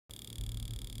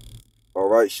All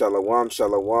right, shalom,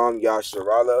 shalom,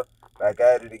 Yasharala. Back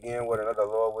at it again with another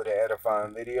Lord with an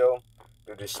edifying video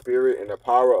through the spirit and the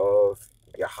power of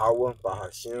Yahweh,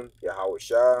 Bahashim, Yahweh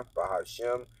Shah,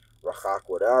 Bahashim, Rachak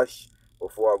Wadash.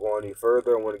 Before I go any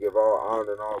further, I want to give all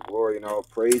honor and all glory and all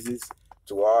praises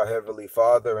to our Heavenly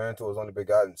Father and to His only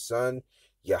begotten Son,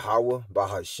 Yahweh,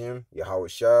 Bahashim, Yahweh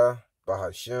Shah,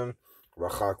 Bahashim,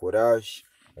 Rachak Wadash.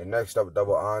 And next up,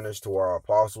 double honors to our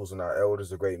apostles and our elders,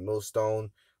 the great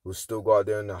millstone, who still go out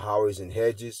there in the highways and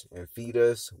hedges and feed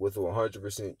us with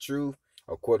 100% truth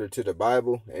according to the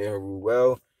Bible and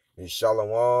Ruel and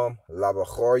Shalom,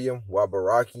 Labachorium,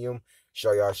 Wabarakium,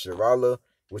 Shayasharala,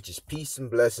 which is peace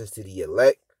and blessings to the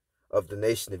elect of the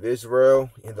nation of Israel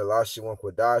in the Lashawan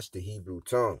Kodash, the Hebrew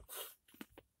tongue.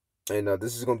 And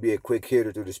this is going to be a quick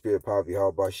hitter through the spirit power of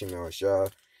Yahweh Bashim Al-Shah,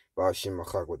 Bashim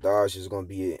Al-Chakwadash. Is going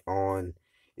to be on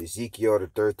Ezekiel, the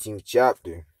 13th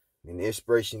chapter. And the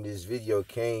inspiration of this video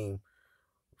came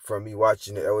from me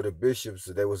watching the elder bishops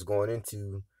that they was going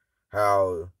into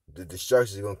how the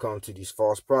destruction is going to come to these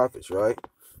false prophets, right?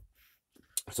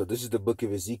 So this is the book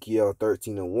of Ezekiel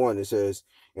 13:1. It says,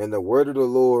 "And the word of the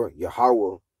Lord,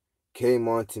 Yahweh, came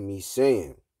unto me,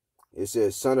 saying," it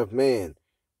says, "Son of man,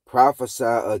 prophesy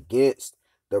against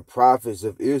the prophets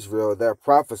of Israel that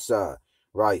prophesy."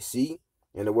 Right, see?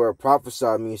 And the word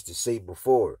prophesy means to say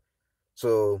before.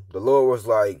 So the Lord was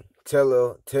like,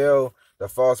 tell the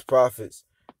false prophets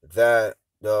that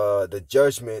the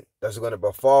judgment that's going to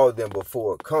befall them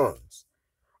before it comes.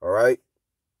 All right.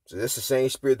 So this is the same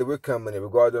spirit that we're coming in. We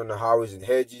go out there on the highways and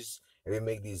hedges and we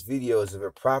make these videos and we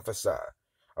prophesy.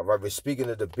 All right. We're speaking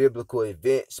of the biblical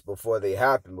events before they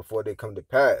happen, before they come to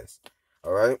pass.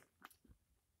 All right.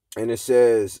 And it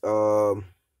says, the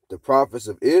prophets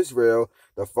of Israel,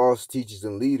 the false teachers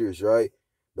and leaders, right?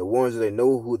 The ones that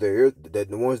know who the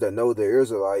ones that know the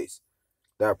Israelites,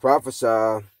 that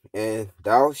prophesy, and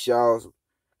thou shalt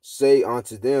say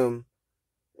unto them,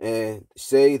 and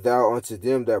say thou unto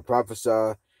them that prophesy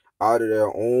out of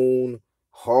their own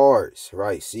hearts,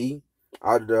 right? See,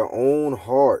 out of their own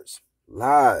hearts,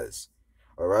 lies.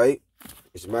 All right.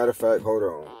 As a matter of fact, hold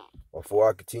on. Before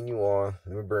I continue on,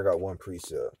 let me bring out one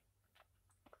precept.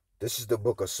 This is the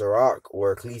book of Sirach,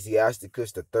 or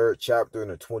Ecclesiasticus, the 3rd chapter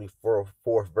and the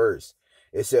 24th verse.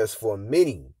 It says, "For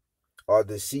many are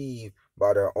deceived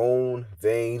by their own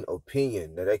vain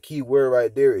opinion." Now that key word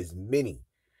right there is many.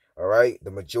 All right.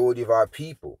 The majority of our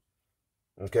people,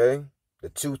 okay, the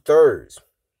 2/3,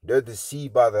 they're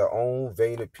deceived by their own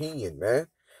vain opinion, man.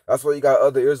 That's why you got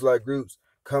other Israelite groups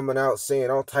coming out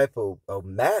saying all type of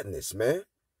madness, man.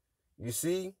 You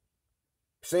see?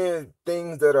 Saying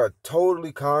things that are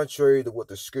totally contrary to what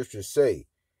the scriptures say.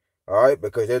 All right,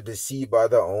 because they're deceived by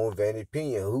their own vain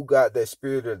opinion. Who got that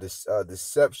spirit of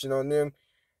deception on them?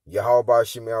 Yahweh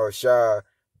Shemel Shah,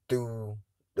 through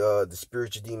the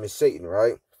spiritual demon Satan,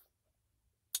 right?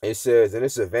 It says, and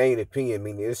it's a vain opinion,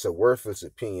 meaning it's a worthless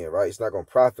opinion, right? It's not going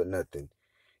to profit nothing.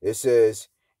 It says,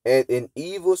 "And an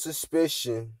evil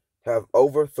suspicion have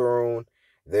overthrown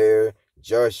their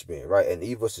judgment," right? An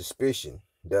evil suspicion.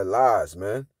 Their lies,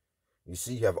 man. You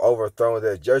see, have overthrown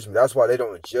their judgment. That's why they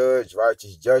don't judge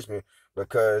righteous judgment,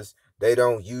 because they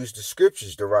don't use the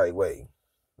scriptures the right way.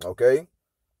 Okay?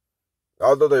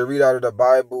 Although they read out of the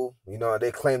Bible, you know,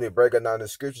 they claim they're breaking down the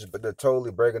scriptures, but they're totally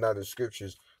breaking down the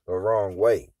scriptures the wrong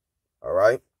way. All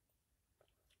right?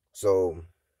 So,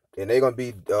 and they're going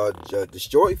to be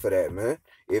destroyed for that, man,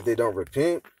 if they don't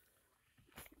repent.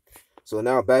 So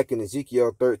now back in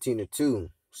Ezekiel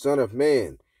 13:2, "Son of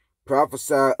man,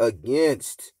 prophesy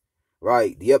against,"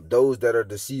 right? Yep, those that are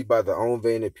deceived by their own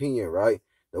vain opinion, right?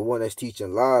 The one that's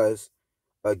teaching lies,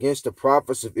 "against the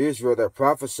prophets of Israel that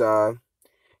prophesy,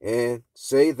 and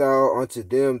say thou unto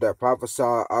them that prophesy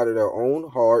out of their own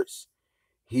hearts,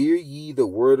 hear ye the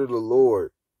word of the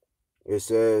Lord." It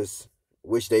says,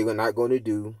 which they were not going to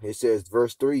do. It says,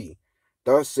 verse 3,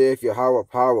 "Thus saith Yahweh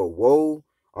power, woe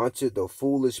unto the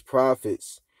foolish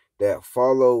prophets that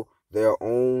follow their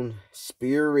own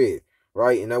spirit."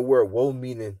 Right? And that word woe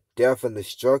meaning death and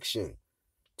destruction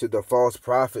to the false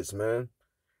prophets, man.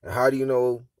 And how do you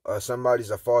know somebody's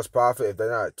a false prophet if they're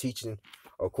not teaching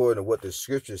according to what the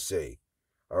scriptures say?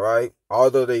 All right?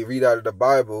 Although they read out of the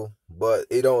Bible, but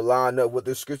it don't line up what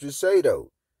the scriptures say,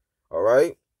 though. All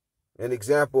right? An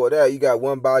example of that, you got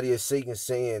one body of Satan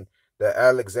saying that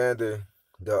Alexander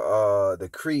the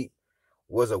Crete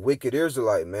was a wicked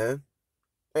Israelite, man.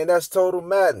 And that's total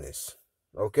madness.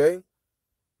 Okay?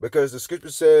 Because the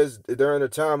scripture says during the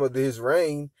time of his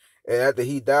reign, and after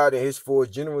he died and his 4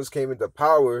 generals came into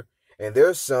power, and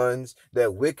their sons,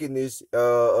 that wickedness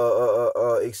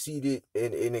exceeded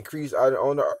and increased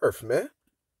on the earth, man.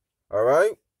 All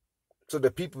right? So the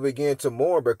people began to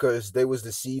mourn because they was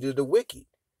the seed of the wicked.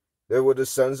 They were the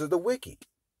sons of the wicked.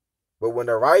 But when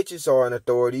the righteous are in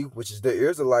authority, which is the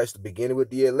Israelites, beginning with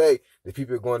the elect, the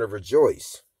people are going to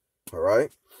rejoice. All right.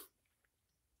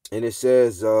 And it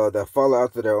says that follow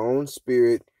after their own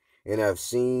spirit and have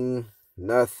seen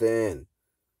nothing.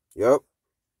 Yep.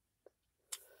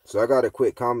 So I got a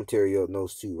quick commentary on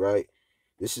those two, right?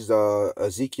 This is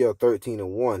Ezekiel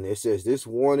 13:1. It says this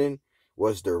warning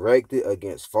was directed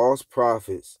against false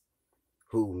prophets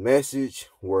whose message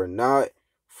were not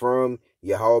from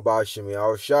Yahweh Shem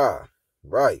Shah.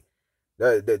 Right.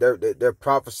 They're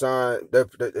prophesying,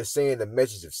 they're saying the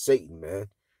message of Satan, man.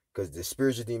 Because the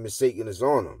spiritual demon Satan is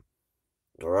on them.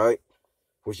 All right.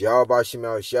 Which Yahweh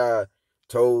Shem Shah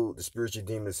told the spiritual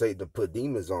demon Satan to put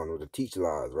demons on them, to teach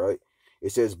lies, right?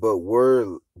 It says, but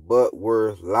were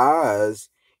lies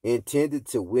intended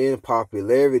to win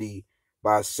popularity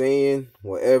by saying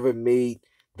whatever made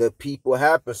the people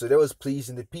happen. So they was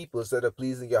pleasing the people instead of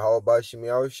pleasing Yahweh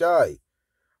Shem Shai.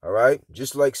 All right,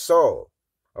 just like Saul.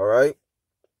 All right,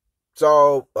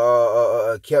 Saul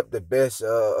kept the best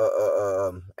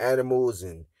animals,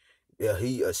 and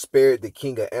he spared the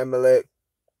king of Amalek.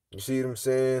 You see what I'm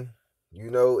saying? You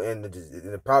know, and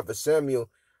the prophet Samuel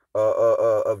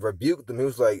rebuked them. He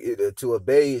was like, to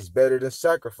obey is better than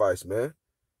sacrifice, man.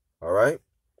 All right.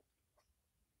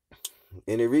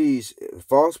 And it reads,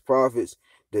 false prophets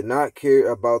did not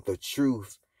care about the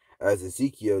truth as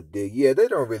Ezekiel did. Yeah, they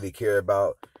don't really care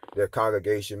about their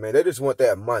congregation, man. They just want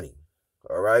that money.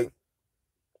 All right.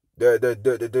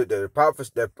 The prophets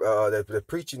that they're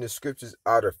preaching the scriptures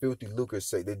out of filthy lucre's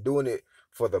sake. They're doing it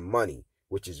for the money,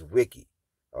 which is wicked.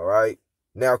 All right.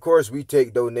 Now, of course, we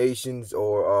take donations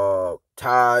or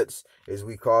tithes, as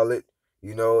we call it.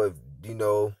 You know, if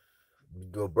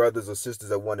brothers or sisters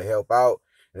that want to help out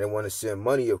and they want to send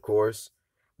money, of course.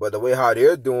 But the way how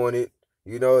they're doing it,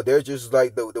 you know, they're just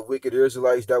like the wicked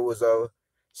Israelites that was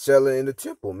selling in the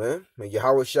temple, man. And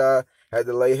Yahweh Shai had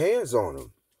to lay hands on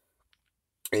them.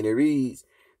 And it reads,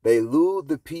 they lured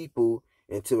the people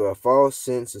into a false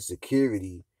sense of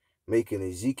security, making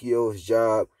Ezekiel's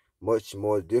job much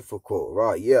more difficult.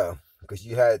 Right, yeah, because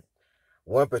you had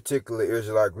one particular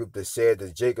Israelite group that said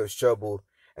that Jacob's trouble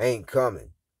ain't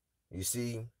coming. You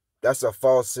see, that's a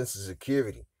false sense of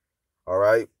security. All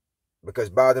right, because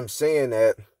by them saying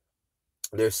that,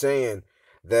 they're saying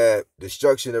that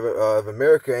destruction of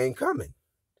America ain't coming.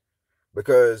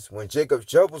 Because when Jacob's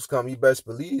troubles come, you best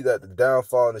believe that the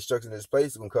downfall and destruction of this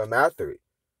place is going to come after it.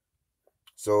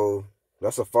 So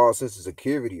that's a false sense of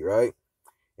security, right?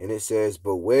 And it says,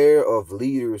 beware of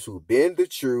leaders who bend the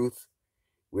truth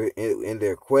in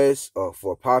their quest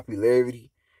for popularity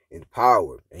and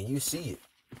power. And you see it,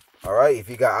 all right? If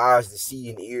you got eyes to see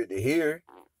and ear to hear,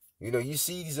 you know, you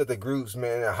see these other groups,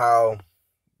 man, and how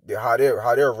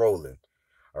they're rolling,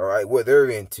 all right? What they're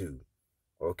into,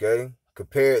 okay?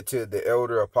 Compared to the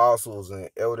elder apostles and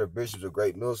elder bishops of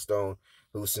Great Millstone,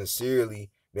 who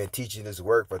sincerely been teaching this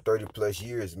work for 30 plus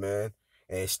years, man,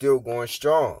 and still going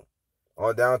strong.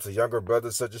 On down to younger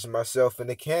brothers such as myself and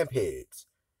the camp heads.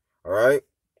 All right.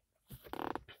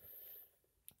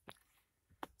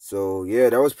 So yeah,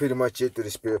 that was pretty much it to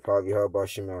the spirit power of Yahweh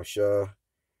Shema Shah,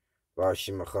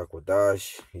 Bashima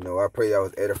Chakwadash. You know, I pray that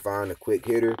was edifying, a quick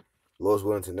hitter. Lord's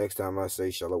willing, till next time I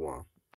say Shalom.